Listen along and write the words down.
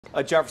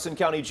A Jefferson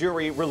County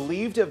jury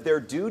relieved of their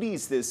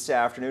duties this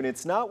afternoon.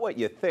 It's not what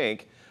you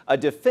think. A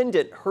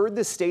defendant heard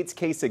the state's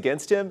case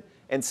against him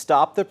and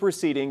stopped the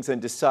proceedings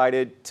and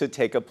decided to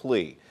take a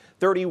plea.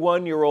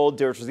 31-year-old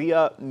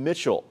Derzia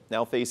Mitchell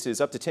now faces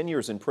up to 10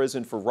 years in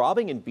prison for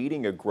robbing and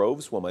beating a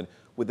Groves woman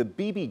with a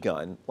BB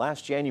gun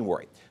last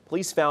January.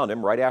 Police found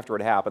him right after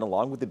it happened,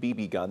 along with the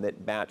BB gun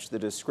that matched the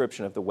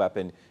description of the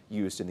weapon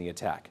used in the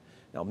attack.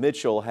 Now,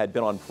 Mitchell had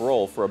been on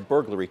parole for a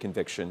burglary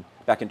conviction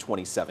back in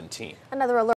 2017. Another alert.